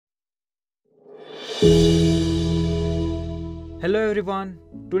Hello everyone,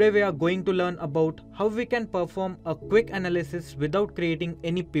 today we are going to learn about how we can perform a quick analysis without creating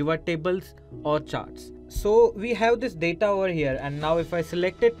any pivot tables or charts. So we have this data over here, and now if I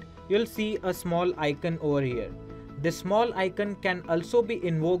select it, you'll see a small icon over here. This small icon can also be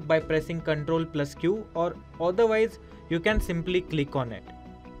invoked by pressing Ctrl plus Q, or otherwise you can simply click on it,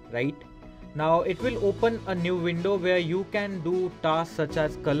 right? Now it will open a new window where you can do tasks such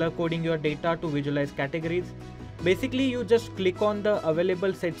as color coding your data to visualize categories. Basically, you just click on the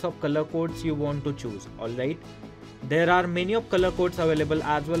available sets of color codes you want to choose, alright. There are many of color codes available,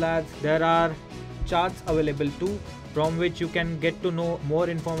 as well as there are charts available too, from which you can get to know more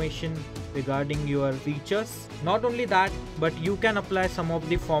information regarding your features. Not only that, but you can apply some of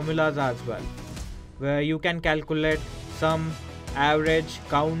the formulas as well, where you can calculate sum, average,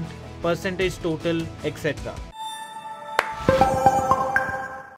 count, percentage total, etc.